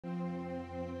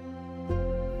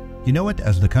You know it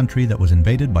as the country that was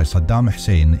invaded by Saddam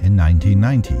Hussein in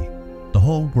 1990. The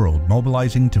whole world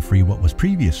mobilizing to free what was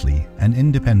previously an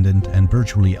independent and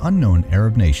virtually unknown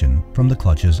Arab nation from the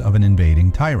clutches of an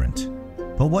invading tyrant.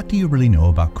 But what do you really know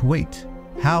about Kuwait?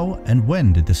 How and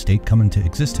when did the state come into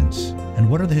existence? And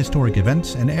what are the historic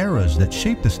events and eras that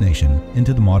shaped this nation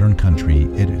into the modern country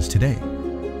it is today?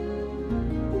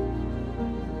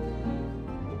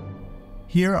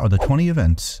 Here are the 20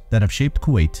 events that have shaped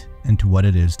Kuwait into what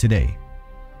it is today.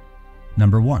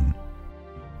 Number 1.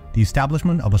 The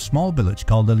establishment of a small village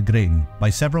called Al-Grain by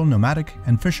several nomadic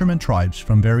and fishermen tribes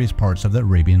from various parts of the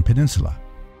Arabian Peninsula.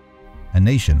 A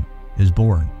nation is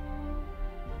born.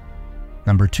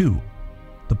 Number 2.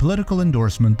 The political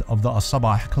endorsement of the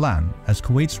As-Sabah clan as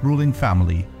Kuwait's ruling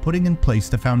family, putting in place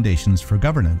the foundations for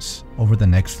governance over the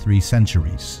next 3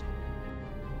 centuries.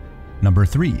 Number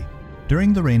 3.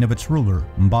 During the reign of its ruler,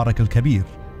 Mubarak al-Kabir,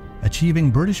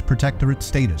 achieving British protectorate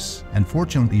status and,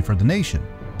 fortunately for the nation,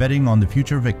 betting on the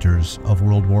future victors of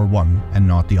World War I and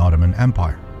not the Ottoman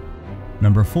Empire.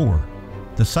 Number 4.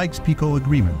 The Sykes-Picot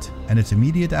Agreement and its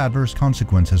immediate adverse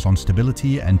consequences on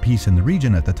stability and peace in the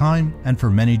region at the time and for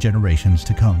many generations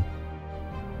to come.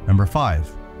 Number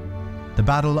 5. The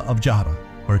Battle of Jahra,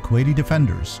 where Kuwaiti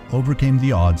defenders overcame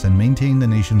the odds and maintained the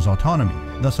nation's autonomy,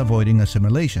 thus avoiding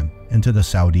assimilation into the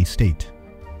Saudi state.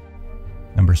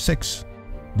 Number 6.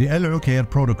 The El Ukair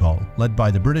Protocol, led by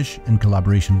the British in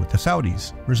collaboration with the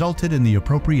Saudis, resulted in the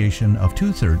appropriation of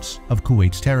 2/3 of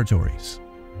Kuwait's territories.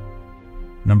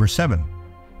 Number 7.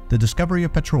 The discovery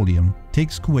of petroleum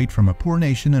takes Kuwait from a poor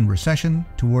nation in recession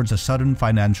towards a sudden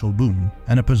financial boom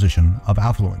and a position of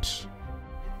affluence.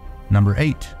 Number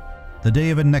 8. The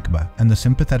Day of Al-Nakba and the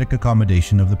sympathetic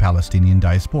accommodation of the Palestinian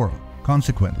diaspora.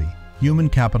 Consequently, human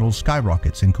capital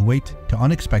skyrockets in Kuwait to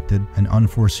unexpected and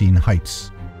unforeseen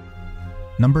heights.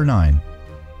 Number 9.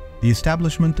 The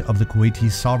establishment of the Kuwaiti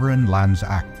Sovereign Lands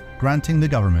Act, granting the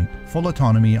government full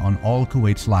autonomy on all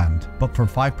Kuwait's land, but for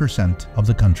 5% of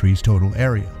the country's total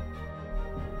area.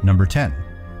 Number 10.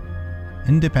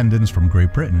 Independence from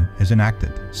Great Britain is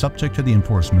enacted, subject to the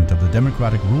enforcement of the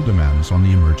democratic rule demands on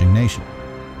the emerging nation.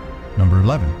 Number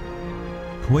 11.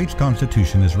 Kuwait's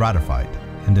constitution is ratified,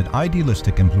 and an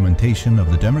idealistic implementation of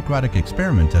the democratic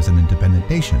experiment as an independent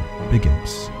nation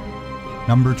begins.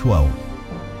 Number 12.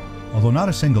 Although not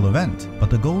a single event, but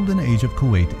the golden age of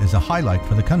Kuwait is a highlight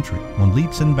for the country when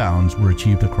leaps and bounds were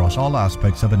achieved across all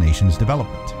aspects of a nation's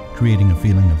development, creating a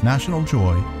feeling of national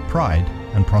joy, pride,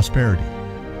 and prosperity.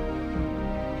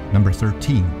 Number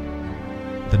 13.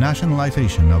 The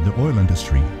nationalization of the oil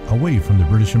industry away from the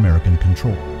British-American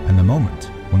control, and the moment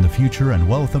when the future and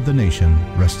wealth of the nation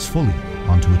rests fully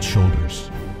onto its shoulders.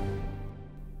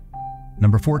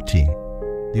 Number 14.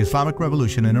 The Islamic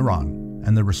Revolution in Iran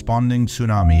and the responding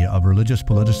tsunami of religious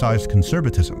politicized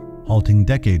conservatism, halting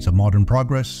decades of modern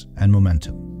progress and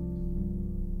momentum.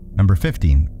 Number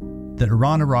 15. The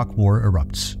Iran-Iraq War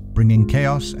erupts, bringing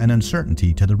chaos and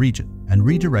uncertainty to the region, and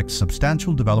redirects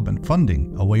substantial development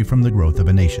funding away from the growth of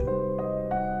a nation.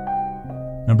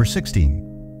 Number 16.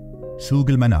 Souq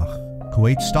al-Manakh,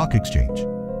 Kuwait Stock Exchange,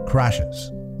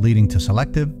 crashes, leading to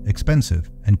selective, expensive,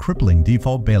 and crippling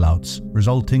default bailouts,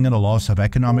 resulting in a loss of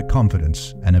economic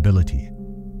confidence and ability.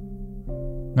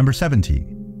 Number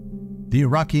 17. The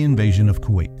Iraqi invasion of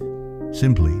Kuwait,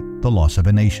 simply the loss of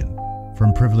a nation.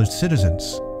 From privileged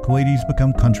citizens, Kuwaitis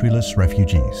become countryless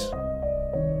refugees.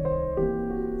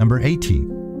 Number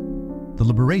 18. The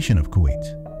liberation of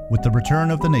Kuwait. With the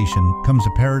return of the nation comes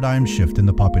a paradigm shift in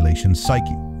the population's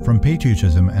psyche, from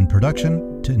patriotism and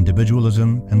production to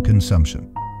individualism and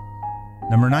consumption.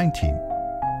 Number 19.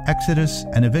 Exodus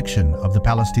and eviction of the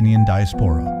Palestinian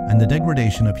diaspora and the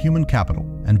degradation of human capital,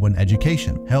 and when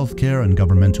education, healthcare, and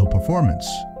governmental performance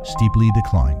steeply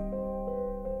decline.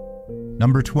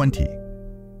 Number 20.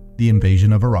 The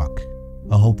invasion of Iraq.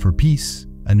 A hope for peace,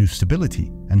 a new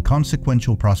stability, and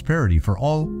consequential prosperity for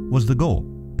all was the goal,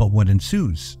 but what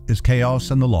ensues is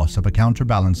chaos and the loss of a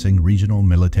counterbalancing regional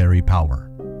military power.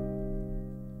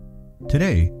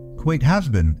 Today, Kuwait has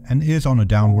been and is on a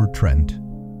downward trend.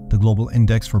 The Global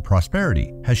Index for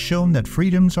Prosperity has shown that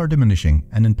freedoms are diminishing,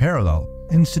 and in parallel,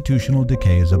 institutional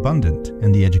decay is abundant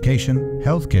in the education,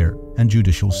 healthcare, and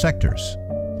judicial sectors.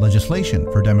 Legislation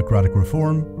for democratic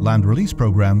reform, land release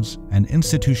programs, and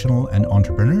institutional and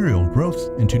entrepreneurial growth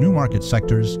into new market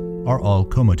sectors are all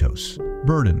comatose,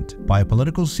 burdened by a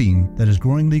political scene that is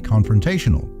growingly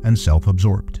confrontational and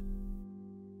self-absorbed.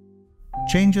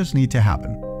 Changes need to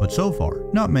happen, but so far,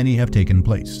 not many have taken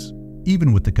place,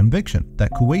 even with the conviction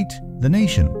that Kuwait, the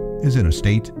nation, is in a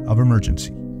state of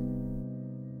emergency.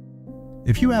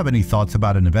 If you have any thoughts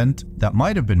about an event that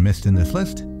might have been missed in this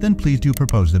list, then please do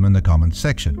propose them in the comments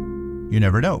section. You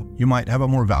never know, you might have a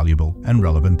more valuable and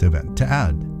relevant event to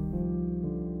add.